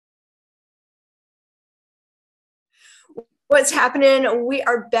What's happening? We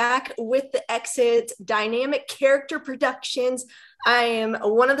are back with the Exit Dynamic Character Productions. I am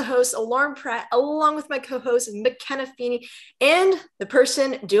one of the hosts, Lauren Pratt, along with my co-host, McKenna Feeney, and the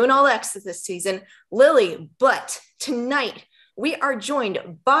person doing all the exits this season, Lily. But tonight, we are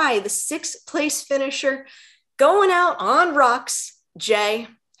joined by the sixth place finisher going out on rocks. Jay,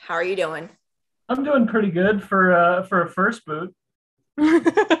 how are you doing? I'm doing pretty good for a first boot.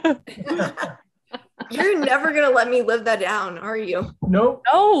 You're never going to let me live that down, are you? Nope.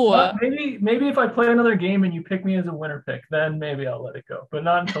 No. Maybe if I play another game and you pick me as a winner pick, then maybe I'll let it go. But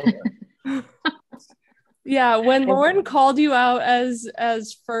not until then. Yeah, when Lauren called you out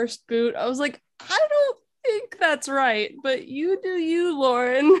as first boot, I was like, I don't think that's right. But you do you,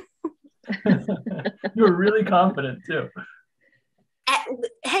 Lauren. You were really confident too.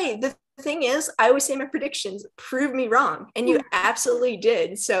 Hey, the thing is, I always say my predictions prove me wrong, and you absolutely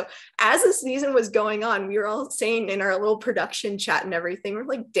did. So as the season was going on, we were all saying in our little production chat and everything, we're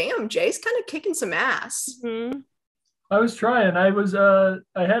like, damn, Jay's kind of kicking some ass. Mm-hmm. I was trying. I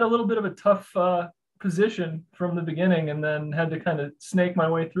had a little bit of a tough position from the beginning, and then had to kind of snake my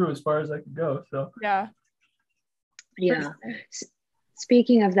way through as far as I could go. So yeah.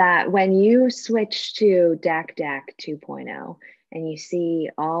 Speaking of that, when you switch to DAC 2.0 and you see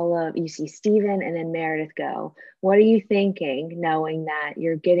Steven and then Meredith go, what are you thinking, knowing that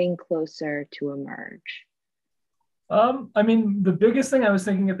you're getting closer to a merge? I mean, the biggest thing I was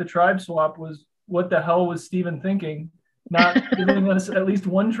thinking at the tribe swap was, what the hell was Steven thinking? Not giving us at least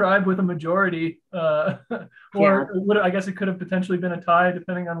one tribe with a majority, I guess it could have potentially been a tie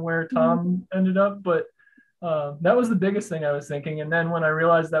depending on where Tom ended up. But that was the biggest thing I was thinking. And then when I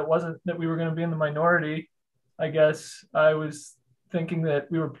realized that we were going to be in the minority, I guess I was thinking that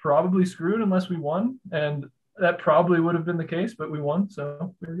we were probably screwed unless we won. And that probably would have been the case, but we won.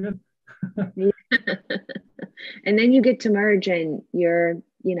 So we were good. And then you get to merge and the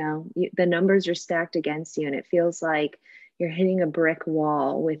numbers are stacked against you. And it feels like you're hitting a brick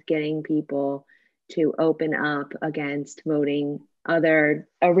wall with getting people to open up against voting other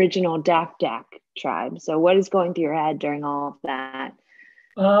original DAC tribes. So what is going through your head during all of that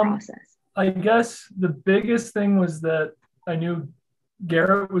process? I guess the biggest thing was that I knew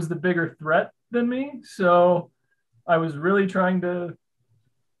Garret was the bigger threat than me. So I was really trying to,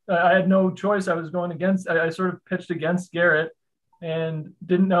 I had no choice. I was going against, I sort of pitched against Garret and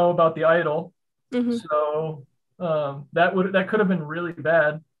didn't know about the idol. Mm-hmm. So that could have been really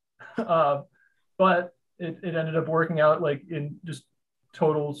bad. But it ended up working out like in just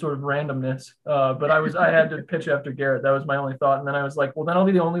total sort of randomness. But I had to pitch after Garret. That was my only thought. And then I was like, well, then I'll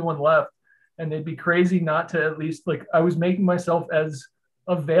be the only one left. And they'd be crazy not to at least, like, I was making myself as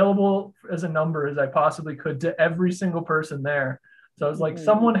available as a number as I possibly could to every single person there. So I was like,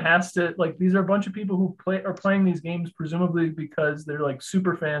 someone has to, like, these are a bunch of people who are playing these games, presumably because they're like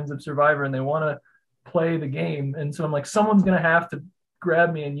super fans of Survivor and they want to play the game. And so I'm like, someone's going to have to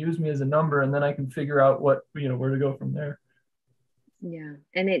grab me and use me as a number. And then I can figure out where to go from there. Yeah.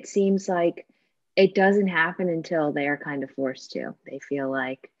 And it seems like it doesn't happen until they're kind of forced to. They feel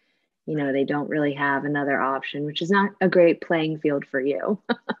like, they don't really have another option, which is not a great playing field for you.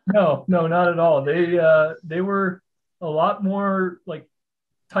 No, not at all. They were a lot more like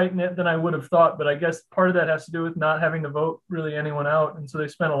tight knit than I would have thought, but I guess part of that has to do with not having to vote really anyone out. And so they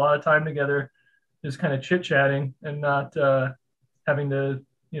spent a lot of time together just kind of chit chatting and not having to,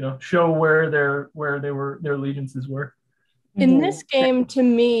 show where their allegiances were. In this game, to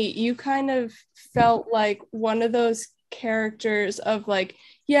me, you kind of felt like one of those characters of like,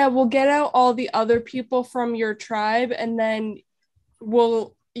 yeah, we'll get out all the other people from your tribe and then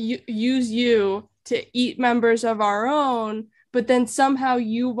we'll use you to eat members of our own, but then somehow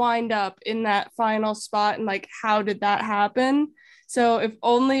you wind up in that final spot, and like, how did that happen? So if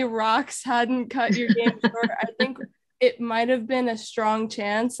only Rocks hadn't cut your game short, I think it might have been a strong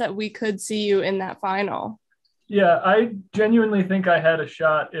chance that we could see you in that final. Yeah, I genuinely think I had a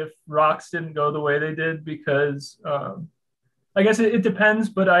shot if Rocks didn't go the way they did, because I guess it depends,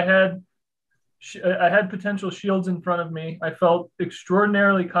 but I had potential shields in front of me. I felt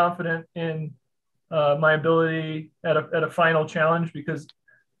extraordinarily confident in my ability at a final challenge, because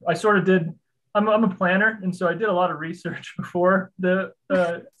I sort of did. I'm a planner, and so I did a lot of research before the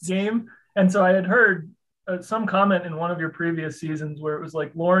game, and so I had heard some comment in one of your previous seasons where it was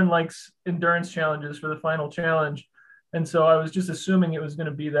like, Lauren likes endurance challenges for the final challenge, and so I was just assuming it was going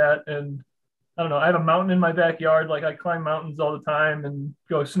to be that. And I don't know, I have a mountain in my backyard. Like, I climb mountains all the time and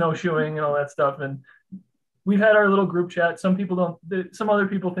go snowshoeing and all that stuff. And we've had our little group chat. Some other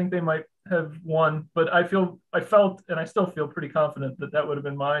people think they might have won, but I felt, and I still feel pretty confident that would have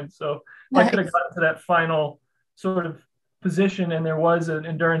been mine. So nice. I could have gotten to that final sort of position and there was an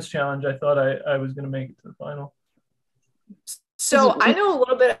endurance challenge, I thought I was going to make it to the final. So I know a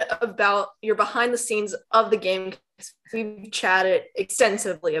little bit about your behind the scenes of the game. We've chatted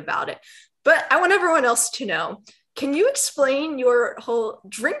extensively about it, but I want everyone else to know, can you explain your whole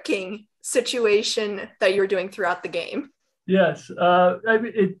drinking situation that you were doing throughout the game? Yes.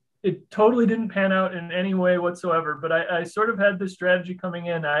 It totally didn't pan out in any way whatsoever, but I sort of had this strategy coming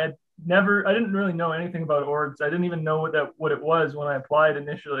in. I didn't really know anything about orgs. I didn't even know what it was when I applied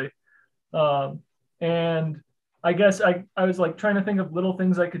initially. And I guess I was like trying to think of little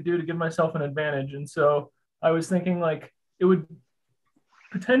things I could do to give myself an advantage. And so I was thinking like it would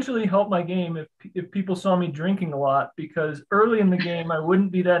potentially help my game if people saw me drinking a lot, because early in the game, I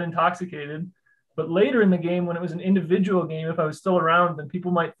wouldn't be that intoxicated. But later in the game, when it was an individual game, if I was still around, then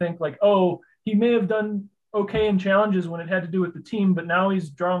people might think like, oh, he may have done okay in challenges when it had to do with the team, but now he's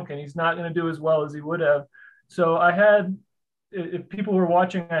drunk and he's not going to do as well as he would have. So I had, if people were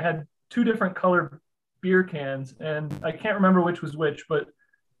watching, I had 2 different colored beer cans, and I can't remember which was which, but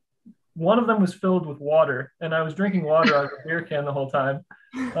one of them was filled with water, and I was drinking water out of a beer can the whole time.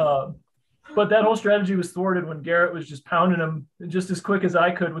 But that whole strategy was thwarted when Garret was just pounding him just as quick as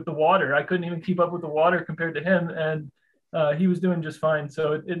I could with the water. I couldn't even keep up with the water compared to him, and he was doing just fine.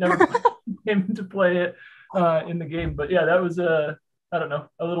 So it never came into play it in the game. But yeah, that was a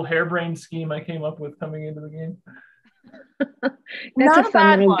little harebrained scheme I came up with coming into the game. That's a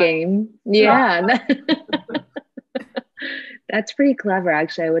fun little game. Yeah. That's pretty clever.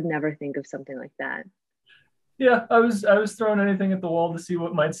 Actually, I would never think of something like that. Yeah, I was throwing anything at the wall to see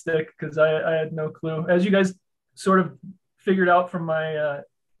what might stick, because I had no clue. As you guys sort of figured out from my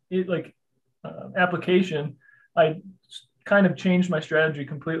application, I kind of changed my strategy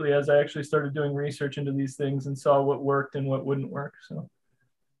completely as I actually started doing research into these things and saw what worked and what wouldn't work. So,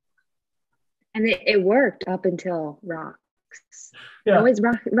 and it worked up until rocks. Yeah.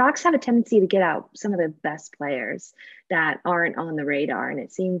 Rocks have a tendency to get out some of the best players that aren't on the radar, and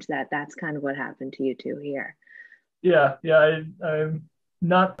it seemed that that's kind of what happened to you two here. Yeah, I'm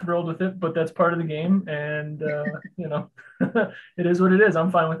not thrilled with it, but that's part of the game, and it is what it is. I'm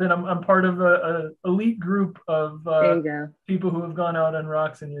fine with it. I'm part of a elite group of people who have gone out on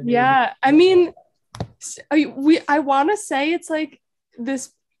rocks in your game. Yeah, I mean, I want to say it's like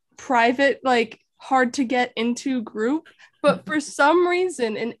this private, like hard to get into group, but for some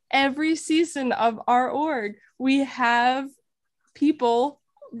reason in every season of our org, we have people,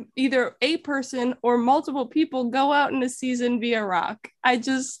 either a person or multiple people, go out in a season via rock.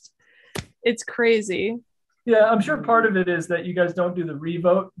 It's crazy. Yeah, I'm sure part of it is that you guys don't do the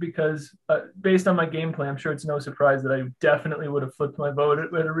revote, because based on my gameplay, I'm sure it's no surprise that I definitely would have flipped my vote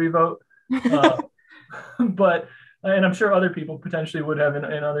at a revote. But and I'm sure other people potentially would have in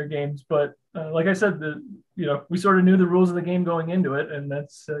other games. But like I said, we sort of knew the rules of the game going into it, and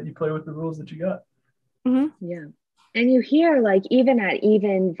that's you play with the rules that you got. Mm-hmm. Yeah. And you hear, like, even at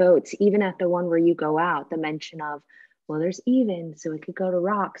even votes, even at the one where you go out, the mention of, well, there's even, so it could go to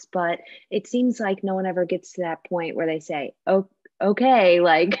rocks. But it seems like no one ever gets to that point where they say, oh, okay,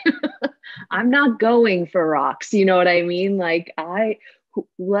 like, I'm not going for rocks. You know what I mean? Like,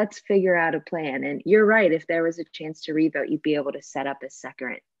 let's figure out a plan. And you're right. If there was a chance to revote, you'd be able to set up a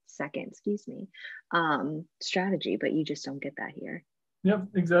second strategy, but you just don't get that here. Yep,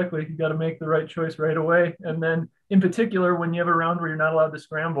 exactly. You got to make the right choice right away. And then in particular, when you have a round where you're not allowed to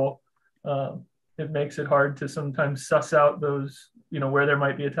scramble, it makes it hard to sometimes suss out those, where there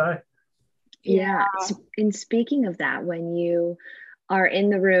might be a tie. Yeah. And speaking of that, when you are in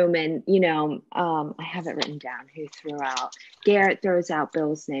the room and, I have it written down who threw out. Garret throws out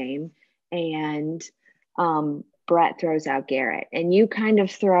Bill's name, and Brett throws out Garret, and you kind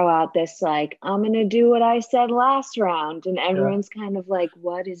of throw out this, like, I'm going to do what I said last round. And everyone's kind of like,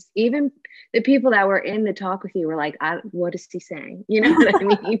 even the people that were in the talk with you were like, what is he saying? You know what I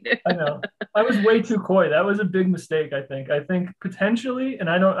mean? I know. I was way too coy. That was a big mistake, I think. I think potentially, and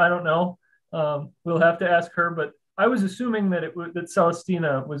I don't know, we'll have to ask her, but I was assuming that that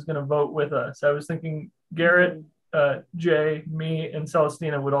Celestina was going to vote with us. I was thinking Garret, Jay, me, and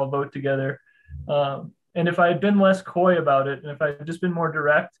Celestina would all vote together. And if I had been less coy about it, and if I had just been more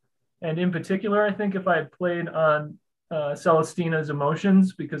direct, and in particular, I think if I had played on Celestina's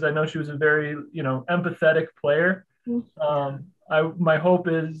emotions, because I know she was a very, empathetic player, my hope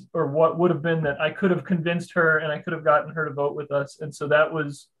is, or what would have been, that I could have convinced her and I could have gotten her to vote with us. And so that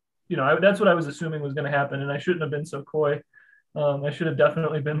was, that's what I was assuming was going to happen. And I shouldn't have been so coy. I should have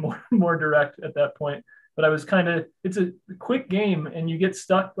definitely been more direct at that point. But I was it's a quick game and you get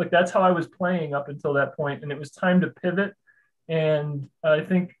stuck. Like, that's how I was playing up until that point. And it was time to pivot. And I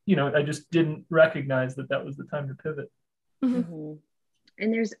think, I just didn't recognize that was the time to pivot. Mm-hmm.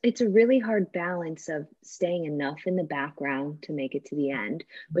 And it's a really hard balance of staying enough in the background to make it to the end,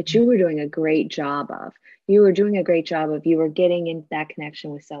 which you were doing a great job of. You were getting into that connection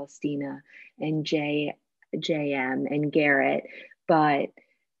with Celestina and JM and Garret. But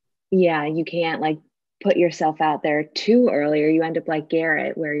yeah, you can't like put yourself out there too early, or you end up like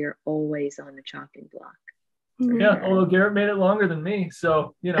Garret, where you're always on the chopping block. Yeah, although Garret made it longer than me,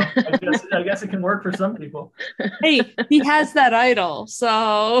 so I guess it can work for some people. Hey, he has that idol,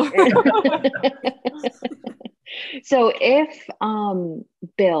 so. So if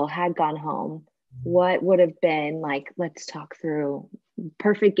Bill had gone home, what would have been like? Let's talk through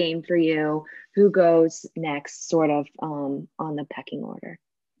perfect game for you. Who goes next, sort of on the pecking order?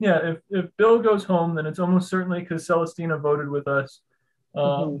 Yeah, if Bill goes home, then it's almost certainly because Celestina voted with us.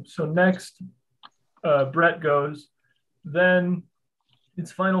 So next. Brett goes, then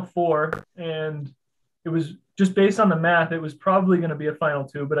it's final four, and it was just based on the math, it was probably going to be a final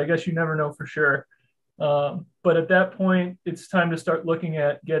two, but I guess you never know for sure. But at that point, it's time to start looking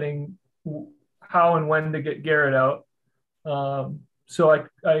at getting how and when to get Garret out. So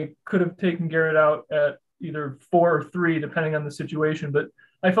I could have taken Garret out at either 4 or 3, depending on the situation, but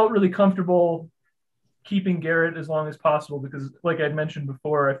I felt really comfortable keeping Garret as long as possible because, like I'd mentioned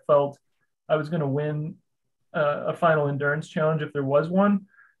before, I felt I was going to win a final endurance challenge if there was one.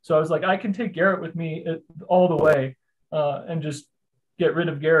 So I was like, I can take Garret with me all the way and just get rid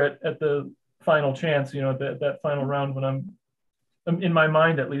of Garret at the final chance, that final round when I'm in my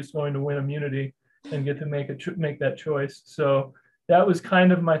mind, at least, going to win immunity and get to make that choice. So that was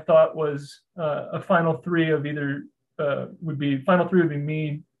kind of my thought, was a final three of either would be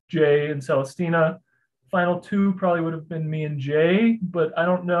me, Jay, and Celestina. Final two probably would have been me and Jay, but I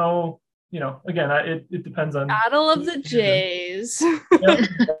don't know. Again, it depends on Battle of the Jays. Yep,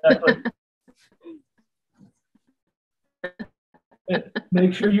 exactly.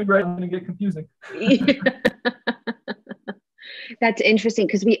 Make sure you write, it's going to get confusing. That's interesting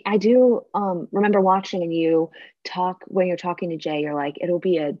because I do remember watching and you talk when you're talking to Jay, you're like, it'll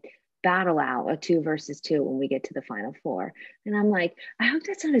be a battle out, a 2 versus 2 when we get to the final four. And I'm like, I hope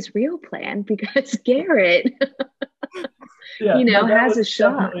that's not his real plan because Garret has a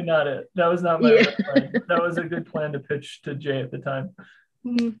shot. Definitely not it. That was not my real plan. That was a good plan to pitch to Jay at the time.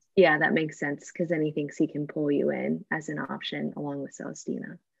 Yeah, that makes sense because then he thinks he can pull you in as an option along with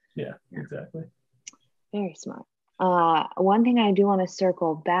Celestina. Yeah, exactly. Very smart. One thing I do want to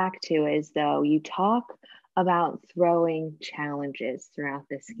circle back to is, though, you talk about throwing challenges throughout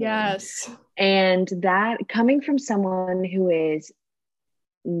this game. Yes. And that, coming from someone who is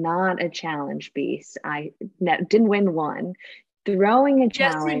not a challenge beast, I didn't win one. Throwing a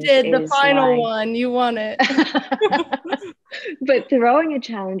challenge. Yes, you did. The final one. You won it. But throwing a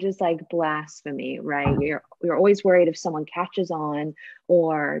challenge is like blasphemy, right? You're always worried if someone catches on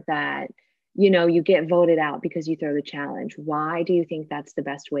or that you get voted out because you throw the challenge. Why do you think that's the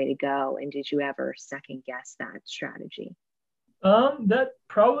best way to go? And did you ever second guess that strategy? That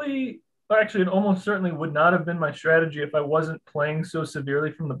probably, actually, it almost certainly would not have been my strategy if I wasn't playing so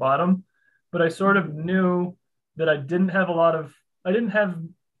severely from the bottom. But I sort of knew that I didn't have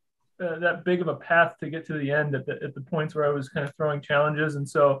that big of a path to get to the end at the points where I was kind of throwing challenges. And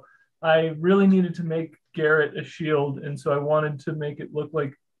so I really needed to make Garret a shield. And so I wanted to make it look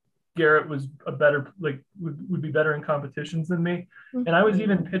like Garret was a better, would be better in competitions than me. And I was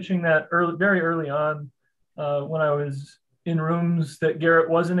even pitching that very early on when I was in rooms that Garret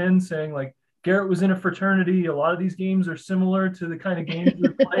wasn't in, saying like, Garret was in a fraternity. A lot of these games are similar to the kind of games we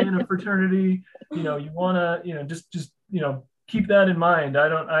play in a fraternity. You want to, just keep that in mind.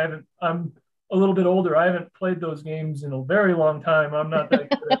 I'm a little bit older. I haven't played those games in a very long time. I'm not that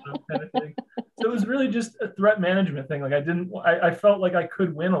good at those kind of thing. So it was really just a threat management thing. Like I felt like I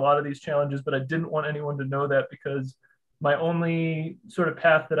could win a lot of these challenges, but I didn't want anyone to know that because my only sort of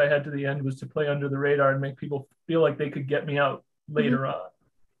path that I had to the end was to play under the radar and make people feel like they could get me out later on.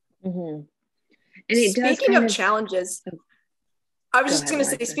 Mm-hmm. And it speaking of challenges, I was just going to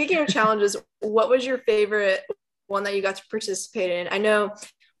say, speaking of challenges, what was your favorite one that you got to participate in? I know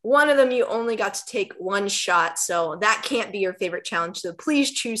one of them you only got to take one shot, so that can't be your favorite challenge. So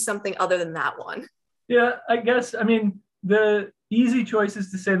please choose something other than that one. Yeah, I guess. I mean, the easy choice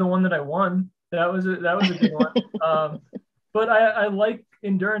is to say the one that I won. That was a good one. But I like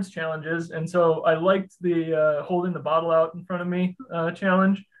endurance challenges, and so I liked the holding the bottle out in front of me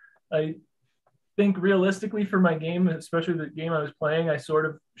challenge. I think realistically for my game, especially the game I was playing, I sort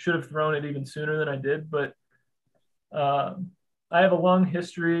of should have thrown it even sooner than I did. But I have a long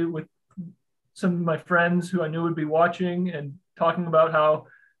history with some of my friends who I knew would be watching and talking about how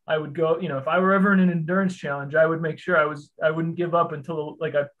I would go, if I were ever in an endurance challenge, I would make sure I wouldn't give up until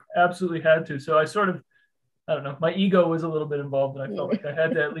like I absolutely had to. So I sort of, I don't know, my ego was a little bit involved, and I felt like I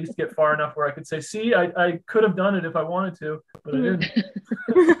had to at least get far enough where I could say, see, I could have done it if I wanted to, but I didn't.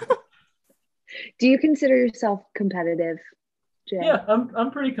 Do you consider yourself competitive, Jay? Yeah,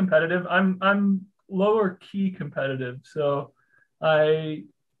 I'm pretty competitive. I'm lower key competitive. So I'm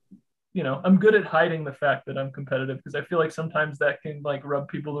good at hiding the fact that I'm competitive, because I feel like sometimes that can like rub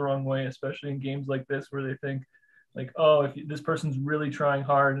people the wrong way, especially in games like this where they think like, oh, if this person's really trying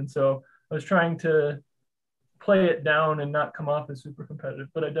hard. And so I was trying to play it down and not come off as super competitive,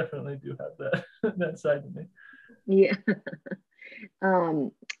 but I definitely do have that that side to me. Yeah.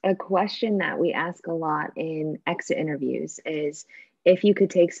 A question that we ask a lot in exit interviews is, if you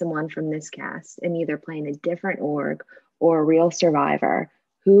could take someone from this cast and either play in a different org or a real survivor,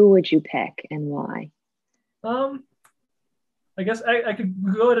 who would you pick and why? I guess I could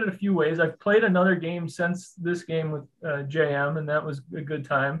go at it a few ways. I've played another game since this game with JM, and that was a good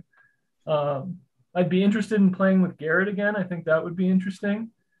time. I'd be interested in playing with Garret again. I think that would be interesting.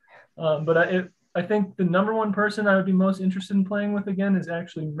 But I think the number one person I would be most interested in playing with again is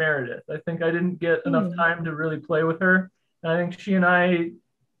actually Meredith. I think I didn't get enough time to really play with her. And I think she and I,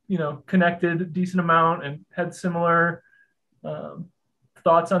 connected a decent amount and had similar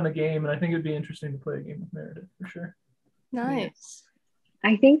thoughts on the game. And I think it'd be interesting to play a game with Meredith for sure. Nice.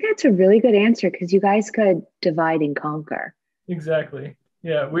 I think that's a really good answer, because you guys could divide and conquer. Exactly.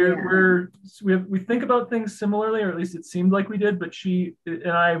 Yeah, we think about things similarly, or at least it seemed like we did, but she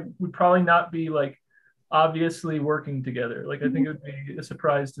and I would probably not be like obviously working together. Like, I think it would be a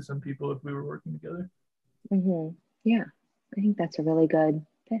surprise to some people if we were working together. Mm-hmm. Yeah, I think that's a really good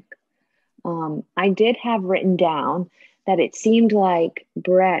pick. I did have written down that it seemed like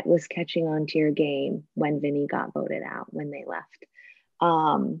Brett was catching on to your game when Vinny got voted out, when they left.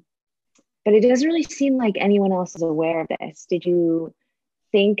 But it doesn't really seem like anyone else is aware of this. Did you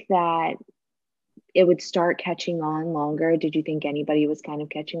think that it would start catching on longer? Did you think anybody was kind of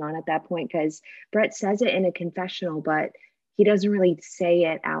catching on at that point? Because Brett says it in a confessional, but he doesn't really say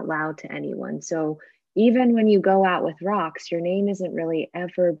it out loud to anyone. So even when you go out with rocks, your name isn't really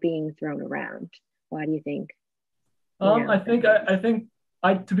ever being thrown around. Why do you think? I think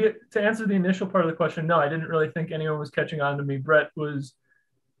to answer the initial part of the question, no, I didn't really think anyone was catching on to me. Brett was,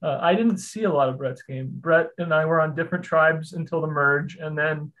 I didn't see a lot of Brett's game. Brett and I were on different tribes until the merge. And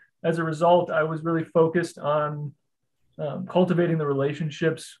then as a result, I was really focused on cultivating the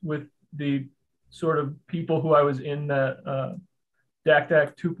relationships with the sort of people who I was in that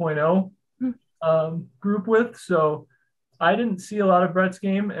DAC 2.0 group with. So I didn't see a lot of Brett's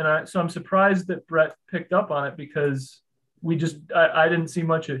game. And so I'm surprised that Brett picked up on it, because I didn't see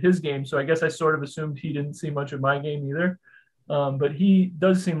much of his game. So I guess I sort of assumed he didn't see much of my game either. But he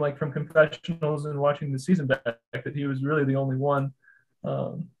does seem like, from confessionals and watching the season back, that he was really the only one.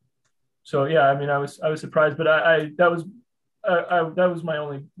 So yeah, I mean, I was surprised, but that was my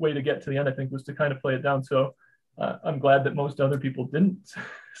only way to get to the end, I think, was to kind of play it down. So I'm glad that most other people didn't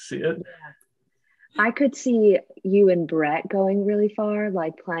see it. Yeah. I could see you and Brett going really far,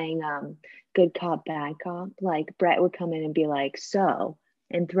 like playing good cop, bad cop. Like Brett would come in and be like, so,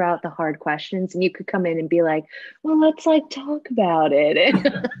 and throw out the hard questions, and you could come in and be like, well, let's like talk about it.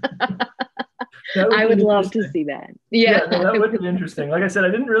 I would love to see that. Yeah, that would be interesting. Like I said, I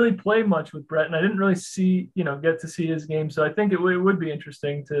didn't really play much with Brett, and I didn't really get to see his game. So I think it would be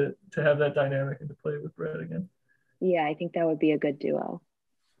interesting to have that dynamic and to play with Brett again. Yeah, I think that would be a good duo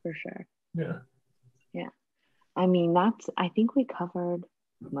for sure. Yeah. Yeah. I mean, I think we covered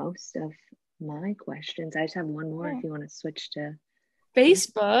most of my questions. I just have one more if you want to switch to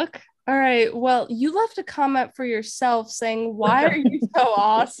Facebook. All right. Well, you left a comment for yourself saying, why are you so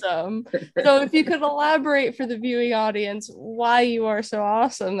awesome? So if you could elaborate for the viewing audience why you are so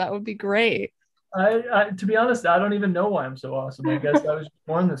awesome, that would be great. To be honest, I don't even know why I'm so awesome. I guess I was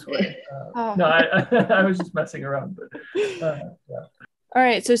born this way. No, I was just messing around. But yeah. All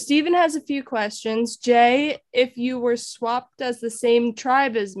right. So Steven has a few questions. Jay, if you were swapped as the same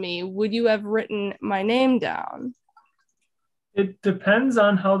tribe as me, would you have written my name down? It depends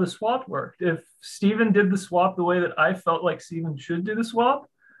on how the swap worked. If Steven did the swap the way that I felt like Steven should do the swap,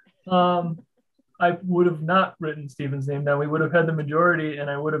 I would have not written Steven's name down. We would have had the majority, and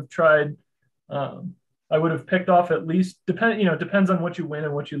I would have tried. I would have picked off at least, depends on what you win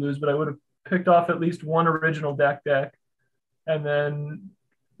and what you lose, but I would have picked off at least one original deck, and then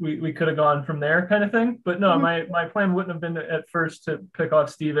we could have gone from there, kind of thing. But no, my plan wouldn't have been at first to pick off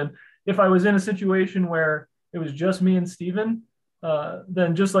Steven. If I was in a situation where it was just me and Steven,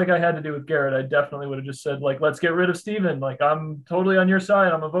 then just like I had to do with Garret, I definitely would have just said, like, let's get rid of Steven. Like, I'm totally on your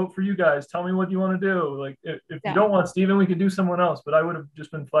side. I'm a vote for you guys. Tell me what you want to do. Like, if you don't want Steven, we can do someone else. But I would have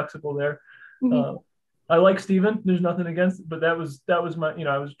just been flexible there. I like Steven. There's nothing against it, but that was my,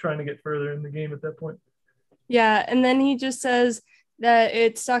 I was trying to get further in the game at that point. Yeah, and then he just says that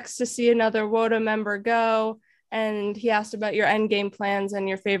it sucks to see another WOTA member go. And he asked about your end game plans and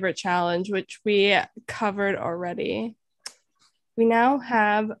your favorite challenge, which we covered already. We now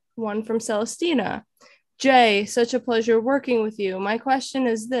have one from Celestina. Jay, such a pleasure working with you. My question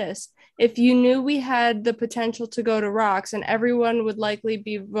is this. If you knew we had the potential to go to Rocks and everyone would likely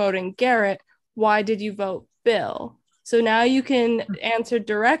be voting Garret, why did you vote Bill? So now you can answer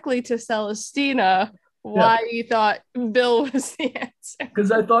directly to Celestina why you thought Bill was the answer.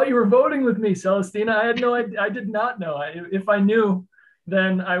 Because I thought you were voting with me, Celestina. I had no idea. I did not know. If I knew,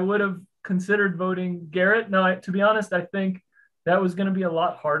 then I would have considered voting Garret. Now, to be honest, I think that was going to be a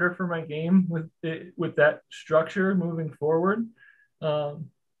lot harder for my game with that structure moving forward.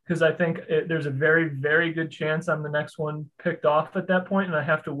 Because I think there's a very, very good chance I'm the next one picked off at that point, and I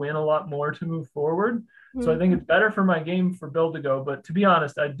have to win a lot more to move forward. So I think it's better for my game for Bill to go. But to be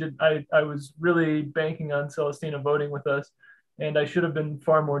honest, I was really banking on Celestina voting with us, and I should have been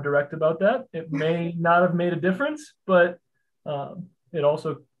far more direct about that. It may not have made a difference, but it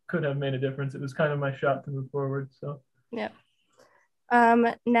also could have made a difference. It was kind of my shot to move forward. So yeah.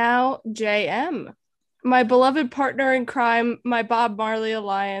 Now JM, my beloved partner in crime, my Bob Marley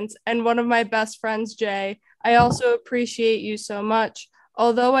alliance, and one of my best friends, Jay. I also appreciate you so much.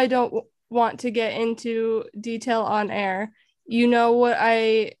 Although I don't want to get into detail on air, you know what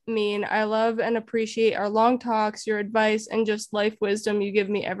I mean. I love and appreciate our long talks, your advice, and just life wisdom you give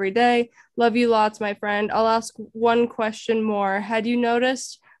me every day. Love you lots, my friend. I'll ask one question more. Had you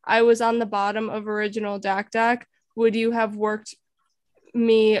noticed I was on the bottom of original Dak Dak? Would you have worked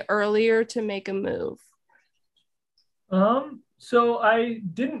me earlier to make a move? So I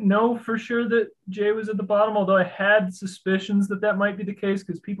didn't know for sure that Jay was at the bottom, although I had suspicions that might be the case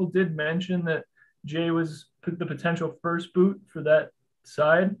because people did mention that Jay was the potential first boot for that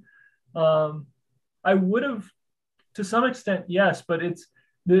side. I would have, to some extent, yes, but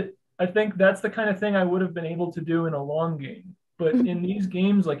I think that's the kind of thing I would have been able to do in a long game. But in these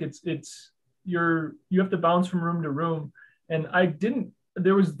games, like you have to bounce from room to room, and I didn't.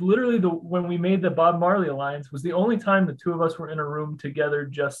 There was literally when we made the Bob Marley alliance was the only time the two of us were in a room together,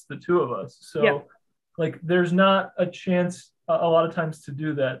 just the two of us. So like there's not a chance a lot of times to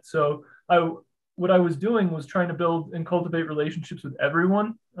do that. So what I was doing was trying to build and cultivate relationships with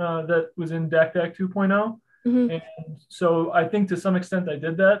everyone that was in Dak Dak 2.0. And so I think to some extent I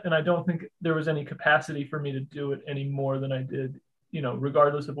did that, and I don't think there was any capacity for me to do it any more than I did,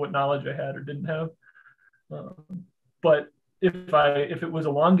 regardless of what knowledge I had or didn't have. But if it was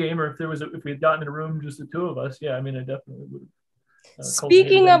a long game, or if we had gotten in a room just the two of us, I definitely would have.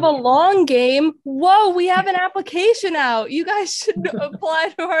 Speaking of a long game, whoa, we have an application out. You guys should apply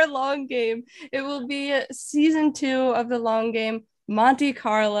to our long game. It will be season 2 of the long game, Monte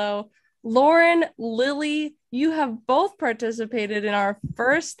Carlo. Lauren, Lily, you have both participated in our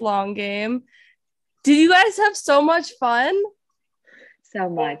first long game. Did you guys have so much fun? So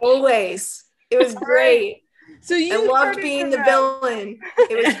much. Always. It was great. So I loved being the villain.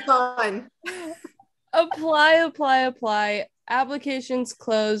 It was fun. Apply. Applications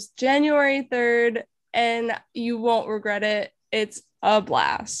close January 3rd, and you won't regret it. It's a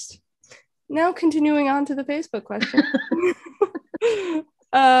blast. Now continuing on to the Facebook question.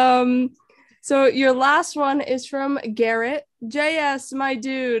 So your last one is from Garret. JS, my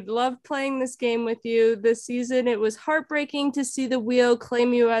dude, loved playing this game with you this season. It was heartbreaking to see the wheel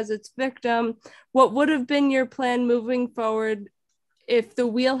claim you as its victim. What would have been your plan moving forward if the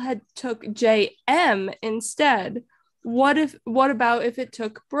wheel had took JM instead? What about if it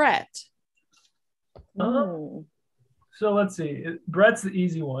took Brett? So let's see. Brett's the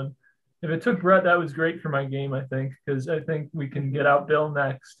easy one. If it took Brett, that was great for my game, I think, because I think we can get out Bill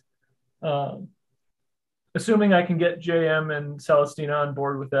next. Assuming I can get JM and Celestina on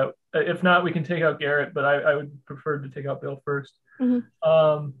board with that. If not, we can take out Garret, but I would prefer to take out Bill first.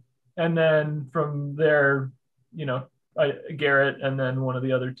 And then from there, Garret and then one of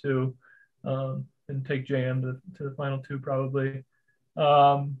the other two, and take JM to the final two probably.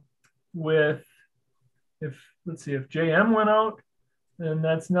 If JM went out, then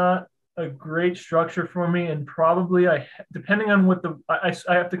that's not a great structure for me, and probably depending on I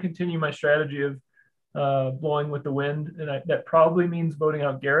have to continue my strategy of blowing with the wind, and that probably means voting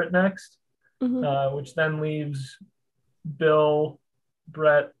out Garret next, which then leaves Bill,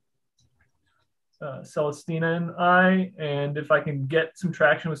 Brett, Celestina and I. And if I can get some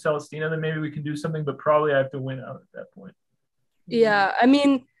traction with Celestina, then maybe we can do something, but probably I have to win out at that point. Yeah, I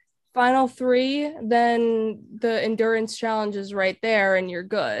mean, final 3, then the endurance challenge is right there and you're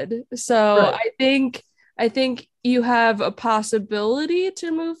good. So Right. I think you have a possibility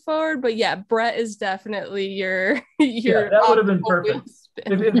to move forward, but yeah, Brett is definitely your that would have been perfect.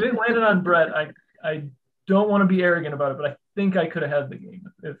 spin. If it landed on Brett, I don't want to be arrogant about it, but I think I could have had the game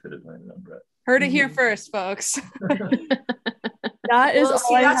if it had landed on Brett. Heard it here first, folks. That is Well, all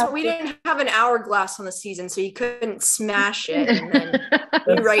see, I that's have what we to- didn't have an hourglass on the season, so you couldn't smash it and then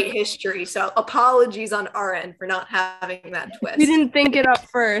rewrite history. So apologies on our end for not having that twist. We didn't think it up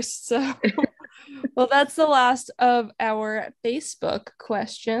first. So well, that's the last of our Facebook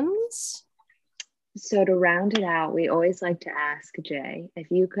questions. So to round it out, we always like to ask Jay,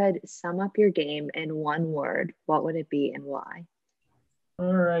 if you could sum up your game in one word, what would it be and why?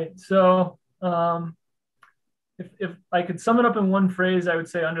 All right. So if I could sum it up in one phrase, I would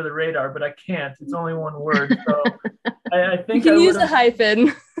say under the radar, but I can't. It's only one word. So I think You can I use a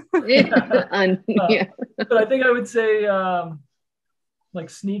hyphen. Yeah. But I think I would say like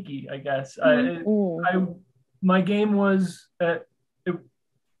sneaky, I guess. My game was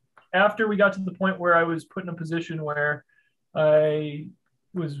after we got to the point where I was put in a position where I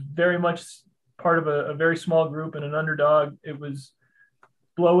was very much part of a very small group and an underdog. It was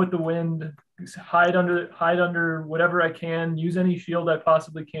blow with the wind, hide under whatever I can, use any shield I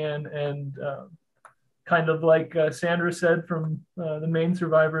possibly can, and kind of like Sandra said from the main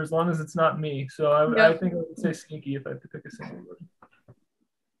survivor, as long as it's not me. So I think I would say sneaky if I have to pick a single word.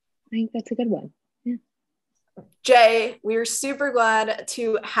 I think that's a good one. Yeah. Jay, we are super glad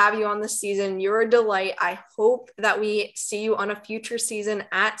to have you on this season. You're a delight. I hope that we see you on a future season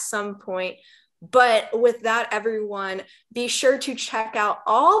at some point. But with that, everyone, be sure to check out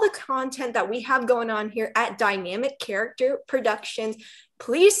all the content that we have going on here at Dynamic Character Productions.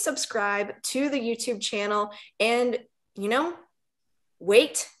 Please subscribe to the YouTube channel and,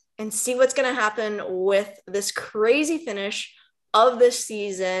 wait and see what's going to happen with this crazy finish of this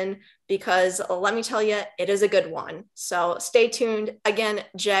season, because let me tell you, it is a good one. So stay tuned. Again,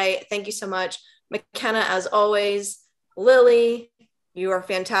 Jay, thank you so much. McKenna, as always. Lily, you are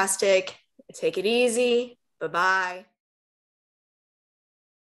fantastic. Take it easy. Bye-bye.